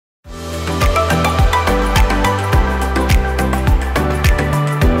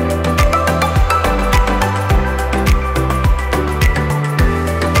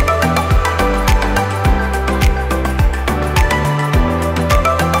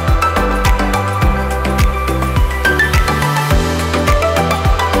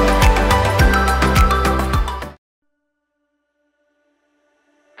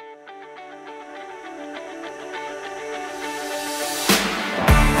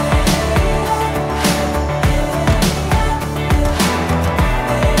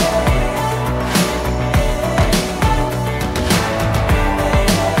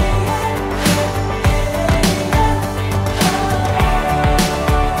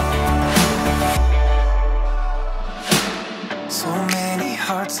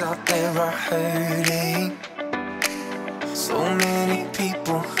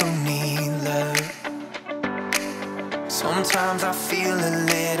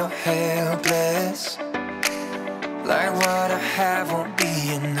helpless, like what I have won't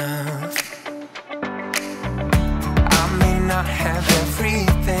be enough. I may not have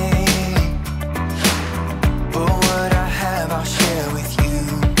everything, but what I have I'll share with you.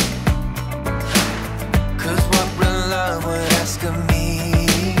 'Cause what real love would ask of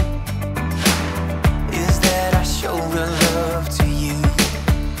me is that I show real love to you.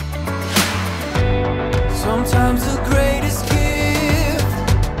 Sometimes the greatest gift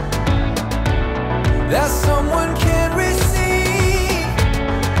that someone can receive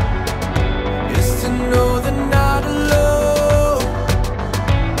is to know they're not alone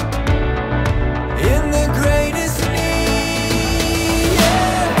in their greatest need.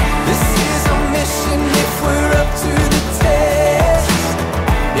 Yeah. This is a mission if we're up to the test.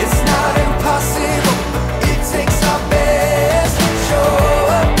 It's not impossible, it takes our best. Show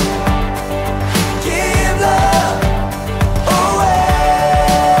up, give love away.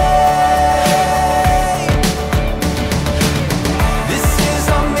 This is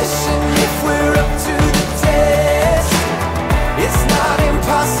our mission if we're up to the test. It's not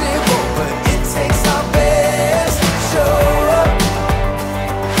impossible, but it takes our best. Show up,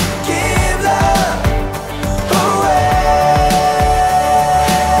 give love away.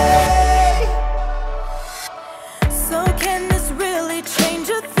 So can this really change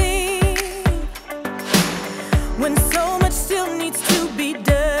a thing when so much still needs to be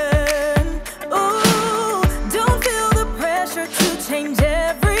done? Ooh, don't feel the pressure to change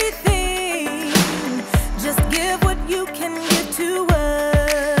everything. Just give what you can give to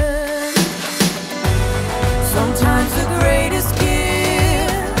us. Sometimes the greatest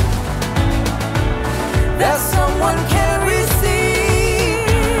gift that someone can receive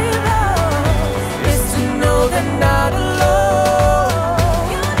is to know they're not alone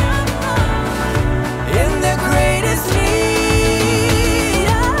in their greatest need.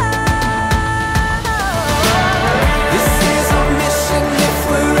 This is our mission if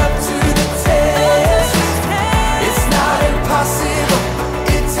we're up to the test. It's not impossible,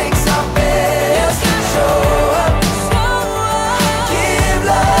 it takes our best. Show up, give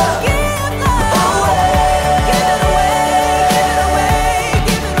love away. Give it away.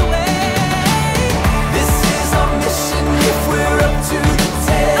 This is our mission if we're up to the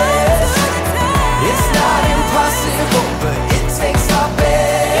test. It's not impossible, but it takes our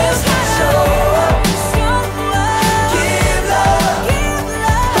best. Show up, give love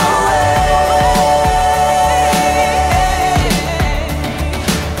away.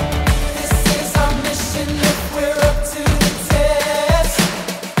 This is our mission if we're up to the test.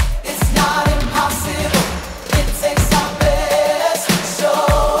 It's not impossible, it takes our best. Show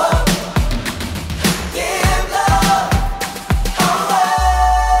up, give love away.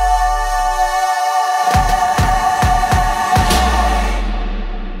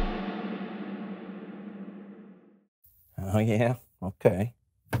 Oh, yeah? Okay.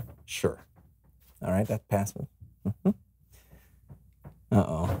 Sure. All right, that passes.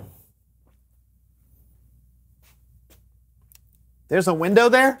 Uh-oh. There's a window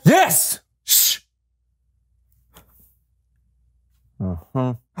there? Yes! Shh!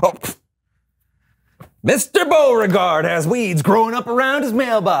 Uh-huh. Oh. Mr. Beauregard has weeds growing up around his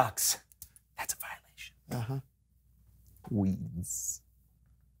mailbox. That's a violation. Uh-huh. Weeds.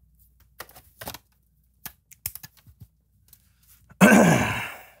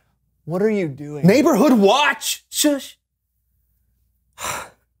 What are you doing? Neighborhood watch! Shush! Oh,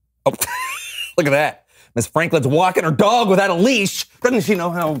 look at that. Miss Franklin's walking her dog without a leash. Doesn't she know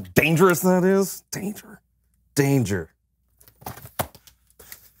how dangerous that is? Danger. Danger.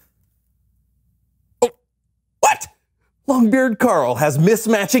 Oh, what? Longbeard Carl has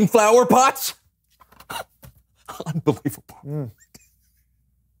mismatching flower pots? Unbelievable. All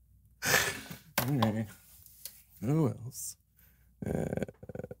right. Who else?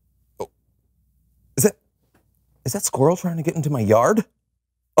 Oh. Is that squirrel trying to get into my yard?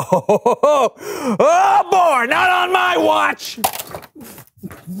 Oh boy, not on my watch!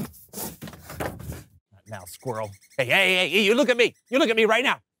 Now, squirrel. Hey, you look at me. You look at me right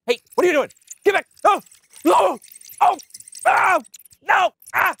now. Hey, what are you doing? Get back. Oh, no. Oh, no. Oh, no.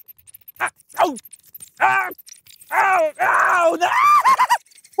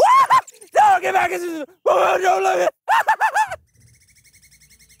 No, get back. Oh, don't look at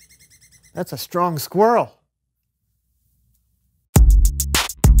That's a strong squirrel.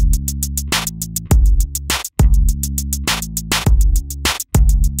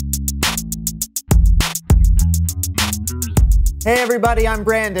 Hey everybody, I'm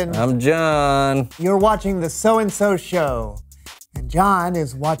Brandon. I'm John. You're watching the So-and-So Show. And John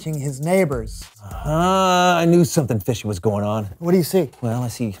is watching his neighbors. I knew something fishy was going on. What do you see? Well, I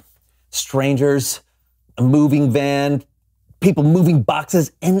see strangers, a moving van, people moving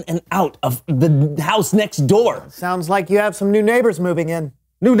boxes in and out of the house next door. Sounds like you have some new neighbors moving in.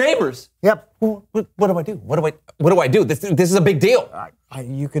 New neighbors? Yep. What do I do? What do I do? This is a big deal.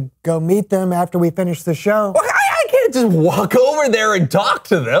 You could go meet them after we finish the show. Well, I can't just walk over there and talk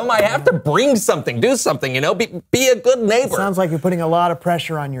to them. I have to bring something, do something, be a good neighbor. Sounds like you're putting a lot of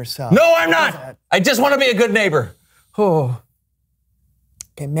pressure on yourself. No, I'm not. I just want to be a good neighbor. Oh.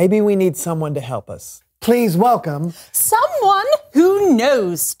 Okay, maybe we need someone to help us. Please welcome someone who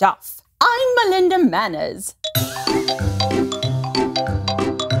knows stuff. I'm Melinda Manners.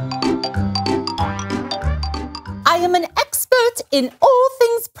 I am an expert in all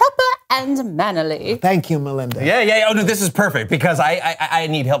things proper and mannerly. Thank you, Melinda. Yeah. Oh, no, this is perfect because I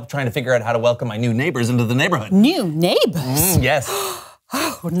need help trying to figure out how to welcome my new neighbors into the neighborhood. New neighbors? Yes.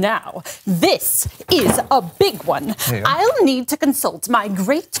 Oh, now, this is a big one. Yeah. I'll need to consult my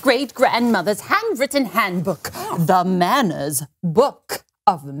great-great-grandmother's handwritten handbook, the Manners Book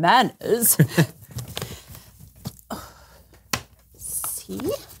of Manners.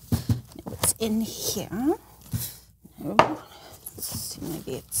 See? What's in here? No. Let's see,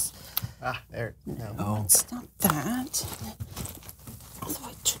 maybe it's... there. No, it's not that. All the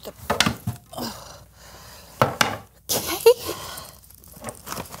way to the... Okay.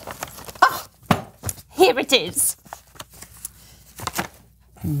 Here it is.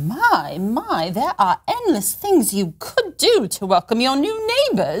 My, there are endless things you could do to welcome your new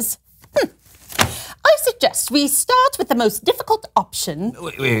neighbors. I suggest we start with the most difficult option.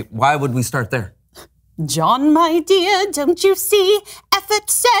 Wait, why would we start there? John, my dear, don't you see? Effort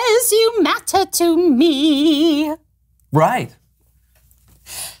says you matter to me. Right.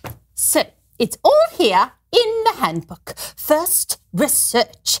 So, it's all here in the handbook. First,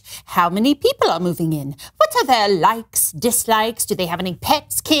 research. How many people are moving in? What are their likes, dislikes? Do they have any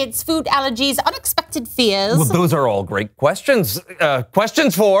pets, kids, food allergies, unexpected fears? Well, those are all great questions.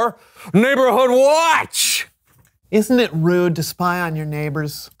 Questions for Neighborhood Watch. Isn't it rude to spy on your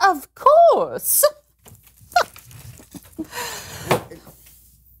neighbors? Of course.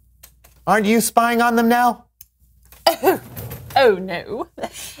 Aren't you spying on them now? Oh, no.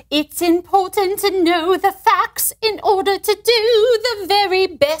 It's important to know the facts in order to do the very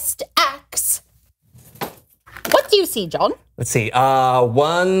best acts. What do you see, John? Let's see.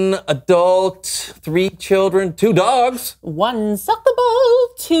 1 adult, 3 children, 2 dogs. 1 soccer ball,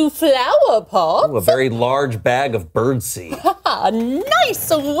 2 flower pots. Ooh, a very large bag of birdseed. Nice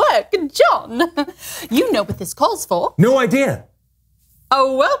work, John. You know what this calls for. No idea. A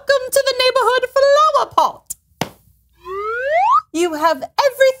welcome to the neighborhood flower pot. You have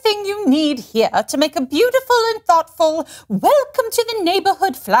everything you need here to make a beautiful and thoughtful welcome to the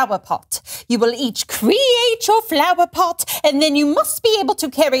neighborhood flower pot. You will each create your flower pot, and then you must be able to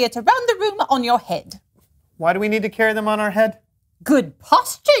carry it around the room on your head. Why do we need to carry them on our head? Good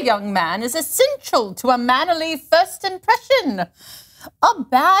posture, young man, is essential to a mannerly first impression. A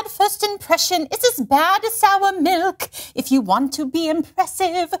bad first impression is as bad as sour milk. If you want to be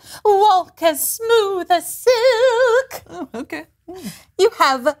impressive, walk as smooth as silk. Oh, okay. You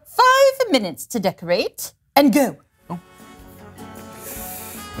have 5 minutes to decorate and go.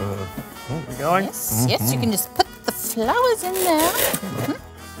 We're going? Yes, yes, you can just put the flowers in there.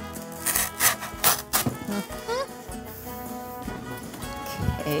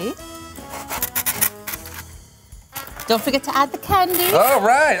 Okay. Don't forget to add the candy. Oh,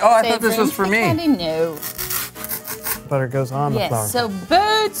 right. Oh, I thought Save this room was for the me. Candy? No. Butter goes on the flower. Yes, so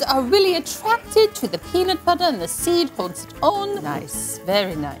birds are really attracted to the peanut butter and the seed holds it on. Nice,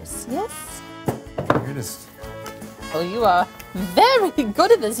 very nice. Yes? Weirdest. Oh, you are very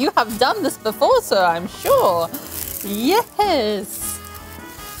good at this. You have done this before, sir, I'm sure. Yes.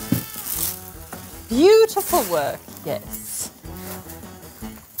 Beautiful work, yes.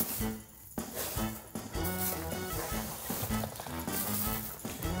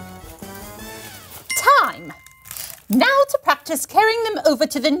 Time. Now to practice carrying them over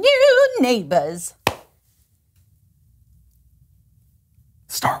to the new neighbors.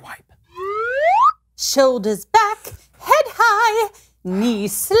 Star wipe. Shoulders back, head high,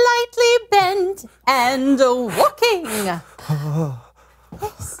 knees slightly bent, and walking. Yes.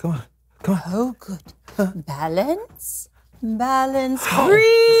 Come on. Oh, good. Balance, balance,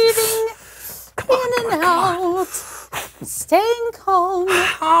 breathing in and out, staying calm.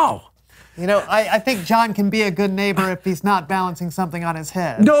 Ow. You know, I think John can be a good neighbor if he's not balancing something on his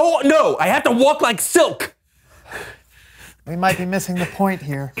head. No, I have to walk like silk. We might be missing the point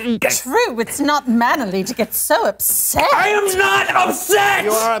here. True, it's not mannerly to get so upset. I am not upset!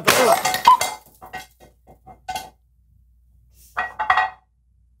 You are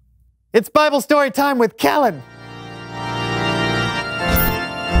It's Bible story time with Kellen.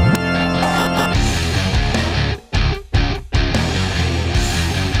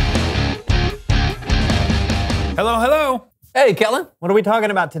 Hello, hello. Hey, Kellen. What are we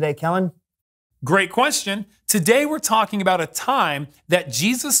talking about today, Kellen? Great question. Today we're talking about a time that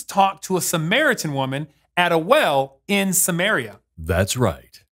Jesus talked to a Samaritan woman at a well in Samaria. That's right.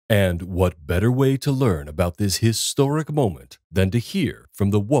 And what better way to learn about this historic moment than to hear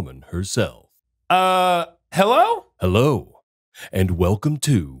from the woman herself? Hello? Hello, and welcome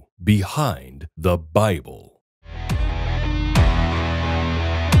to Behind the Bible.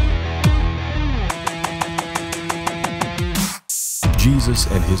 Jesus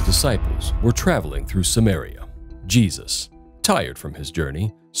and his disciples were traveling through Samaria. Jesus, tired from his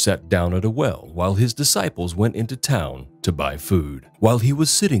journey, sat down at a well while his disciples went into town to buy food. While he was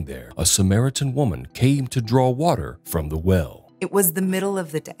sitting there, a Samaritan woman came to draw water from the well. It was the middle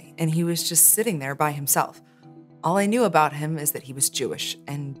of the day, and he was just sitting there by himself. All I knew about him is that he was Jewish,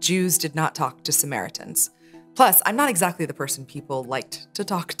 and Jews did not talk to Samaritans. Plus, I'm not exactly the person people liked to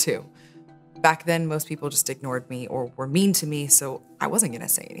talk to. Back then, most people just ignored me or were mean to me, so I wasn't gonna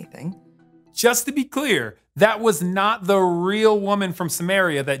say anything. Just to be clear, that was not the real woman from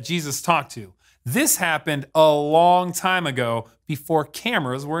Samaria that Jesus talked to. This happened a long time ago before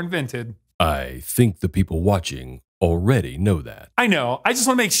cameras were invented. I think the people watching already know that. I know, I just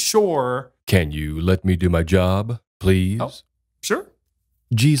want to make sure. Can you let me do my job, please? Oh, sure.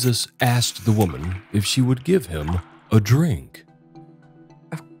 Jesus asked the woman if she would give him a drink.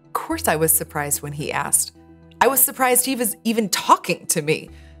 Of course I was surprised when he asked. I was surprised he was even talking to me.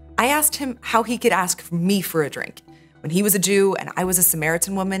 I asked him how he could ask me for a drink when he was a Jew and I was a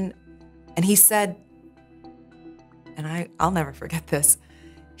Samaritan woman. And he said, and I'll never forget this,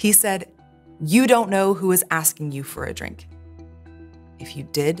 he said, "You don't know who is asking you for a drink. If you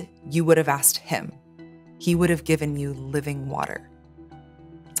did, you would have asked him. He would have given you living water."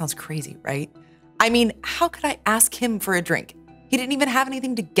 Sounds crazy, right? I mean, how could I ask him for a drink? He didn't even have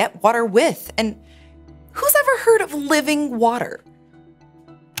anything to get water with. And who's ever heard of living water?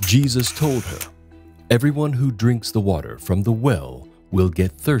 Jesus told her, "Everyone who drinks the water from the well will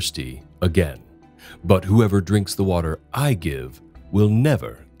get thirsty again. But whoever drinks the water I give will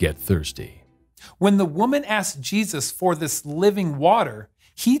never get thirsty." When the woman asked Jesus for this living water,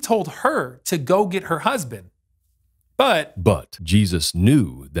 he told her to go get her husband. But Jesus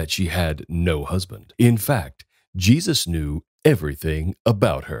knew that she had no husband. In fact, Jesus knew everything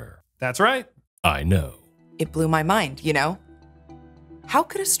about her. that's right. I know. It blew my mind, you know? How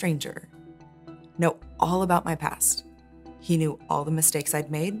could a stranger know all about my past? He knew all the mistakes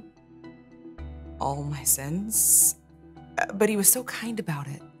I'd made, all my sins, but he was so kind about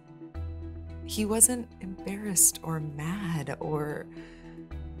it. He wasn't embarrassed or mad or...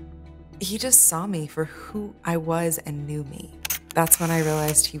 He just saw me for who I was and knew me. That's when I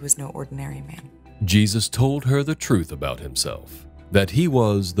realized he was no ordinary man. Jesus told her the truth about himself, that he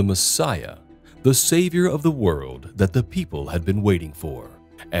was the Messiah, the Savior of the world that the people had been waiting for.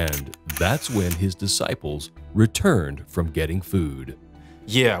 And that's when his disciples returned from getting food.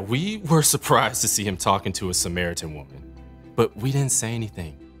 Yeah, we were surprised to see him talking to a Samaritan woman, but we didn't say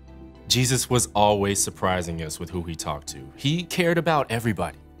anything. Jesus was always surprising us with who he talked to. He cared about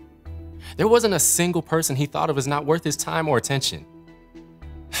everybody. There wasn't a single person he thought of as not worth his time or attention.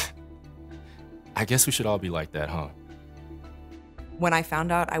 I guess we should all be like that, huh? When I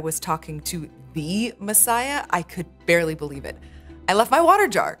found out I was talking to the Messiah, I could barely believe it. I left my water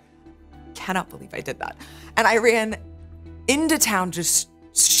jar. Cannot believe I did that. And I ran into town just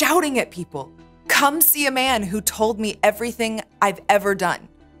shouting at people, "Come see a man who told me everything I've ever done.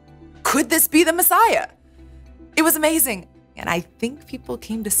 Could this be the Messiah?" It was amazing. And I think people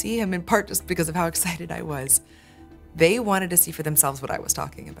came to see him in part just because of how excited I was. They wanted to see for themselves what I was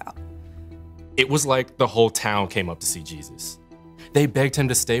talking about. It was like the whole town came up to see Jesus. They begged him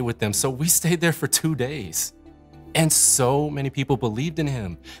to stay with them, so we stayed there for 2 days. And so many people believed in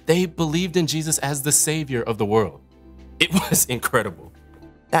him. They believed in Jesus as the Savior of the world. It was incredible.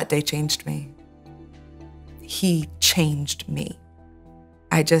 That day changed me. He changed me.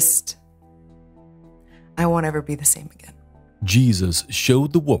 I won't ever be the same again. Jesus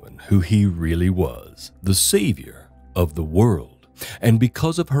showed the woman who he really was, the Savior of the world. And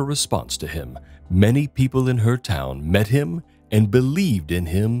because of her response to him, many people in her town met him and believed in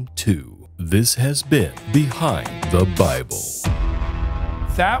him too. This has been Behind the Bible.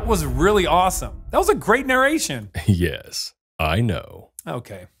 That was really awesome. That was a great narration. Yes, I know.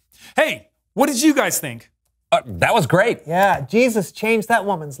 Okay. Hey, what did you guys think? That was great. Yeah, Jesus changed that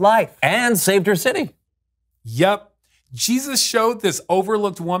woman's life. And saved her city. Yep. Jesus showed this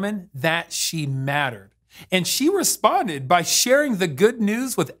overlooked woman that she mattered. And she responded by sharing the good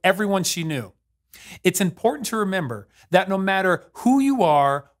news with everyone she knew. It's important to remember that no matter who you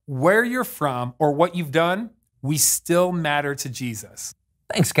are, where you're from, or what you've done, we still matter to Jesus.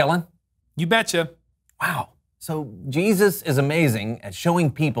 Thanks, Kellen. You betcha. Wow. So Jesus is amazing at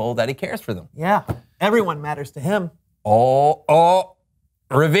showing people that he cares for them. Yeah, everyone matters to him.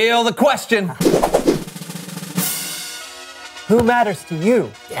 Reveal the question. Who matters to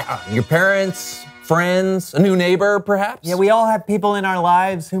you? Yeah, your parents, friends, a new neighbor, perhaps? Yeah, we all have people in our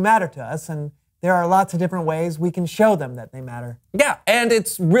lives who matter to us, and there are lots of different ways we can show them that they matter. Yeah, and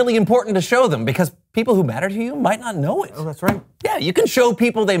it's really important to show them because people who matter to you might not know it. Oh, that's right. Yeah, you can show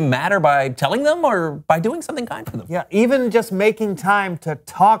people they matter by telling them or by doing something kind for them. Yeah, even just making time to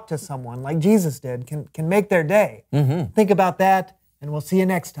talk to someone like Jesus did can make their day. Think about that, and we'll see you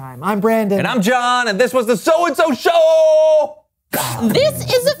next time. I'm Brandon. And I'm John, and this was the So-and-So Show! This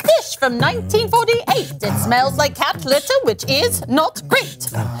is a fish from 1948. It smells like cat litter, which is not great.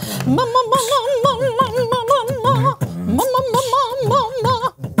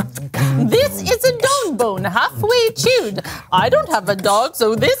 This is a dog bone halfway chewed. I don't have a dog,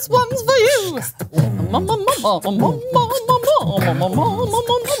 so this one's for you.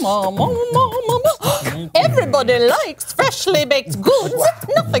 Everybody likes freshly baked goods.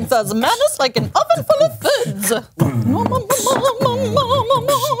 Nothing says manners like an oven full of foods. I've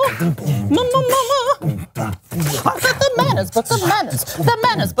got the manners book of manners, the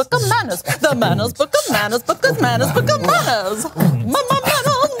manners book of manners, the manners book of manners, book of manners, book of manners. Mama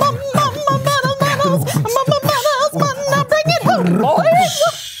manners, now bring it home, boys.